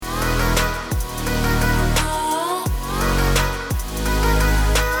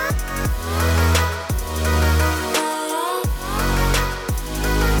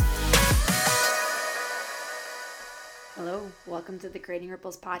Creating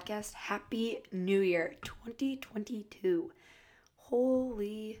Ripples podcast. Happy New Year 2022.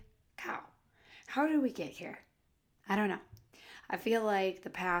 Holy cow. How did we get here? I don't know. I feel like the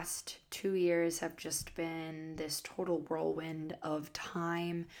past 2 years have just been this total whirlwind of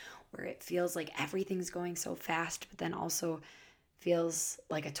time where it feels like everything's going so fast, but then also feels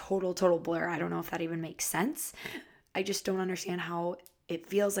like a total blur. I don't know if that even makes sense. I just don't understand how it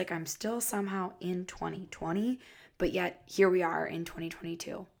feels like I'm still somehow in 2020, but yet here we are in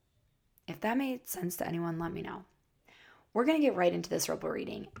 2022. If that made sense to anyone, let me know. We're going to get right into this Ripple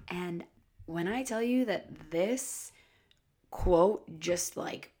reading. And when I tell you that this quote just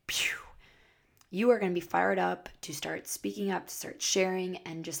like, pew, you are going to be fired up to start speaking up, to start sharing,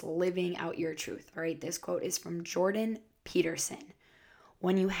 and just living out your truth. All right, this quote is from Jordan Peterson.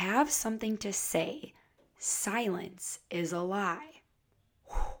 When you have something to say, silence is a lie.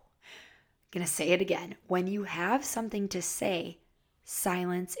 Gonna say it again. When you have something to say,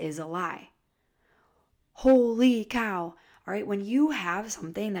 silence is a lie. Holy cow. All right, when you have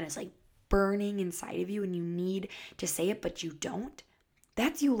something that is like burning inside of you and you need to say it, but you don't,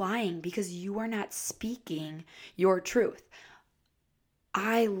 that's you lying because you are not speaking your truth.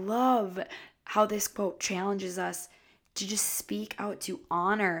 I love how this quote challenges us to just speak out, to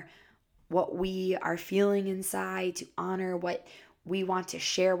honor what we are feeling inside, to honor what we want to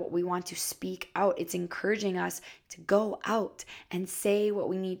share, what we want to speak out. It's encouraging us to go out and say what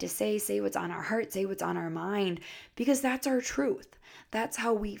we need to say what's on our heart, say what's on our mind, because that's our truth. That's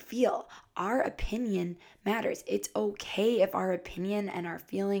how we feel. Our opinion matters. It's okay if our opinion and our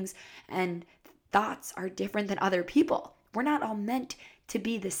feelings and thoughts are different than other people. We're not all meant to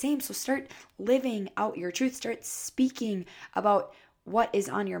be the same. So start living out your truth. Start speaking about what is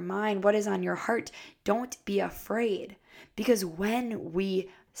on your mind, what is on your heart. Don't be afraid, because when we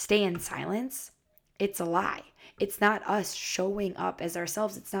stay in silence, it's a lie. It's not us showing up as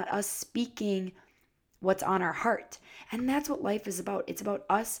ourselves. It's not us speaking what's on our heart. And that's what life is about. It's about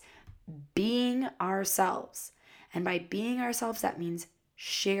us being ourselves. And by being ourselves, that means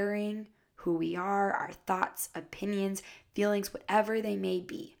sharing who we are, our thoughts, opinions, feelings, whatever they may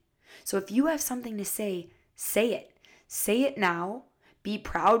be. So if you have something to say it. Say it now. Be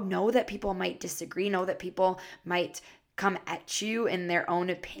proud. Know that people might disagree. Know that people might come at you in their own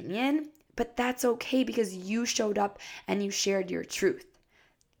opinion. But that's okay because you showed up and you shared your truth.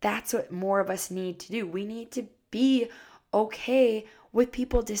 That's what more of us need to do. We need to be okay with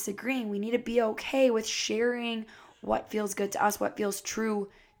people disagreeing. We need to be okay with sharing what feels good to us, what feels true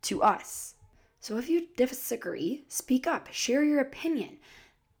to us. So if you disagree, speak up. Share your opinion.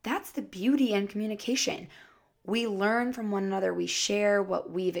 That's the beauty in communication. We learn from one another. We share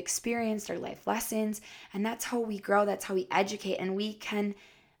what we've experienced, our life lessons, and that's how we grow. That's how we educate, and we can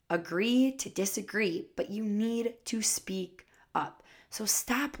agree to disagree, but you need to speak up. So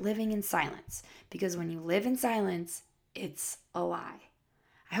stop living in silence, because when you live in silence, it's a lie.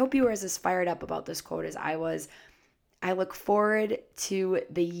 I hope you were as fired up about this quote as I was. I look forward to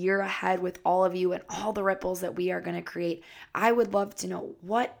the year ahead with all of you and all the ripples that we are going to create. I would love to know,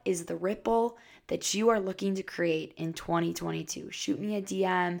 what is the ripple that you are looking to create in 2022? Shoot me a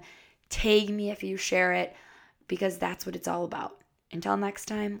DM, tag me if you share it, because that's what it's all about. Until next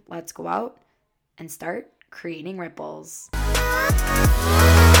time, let's go out and start creating ripples.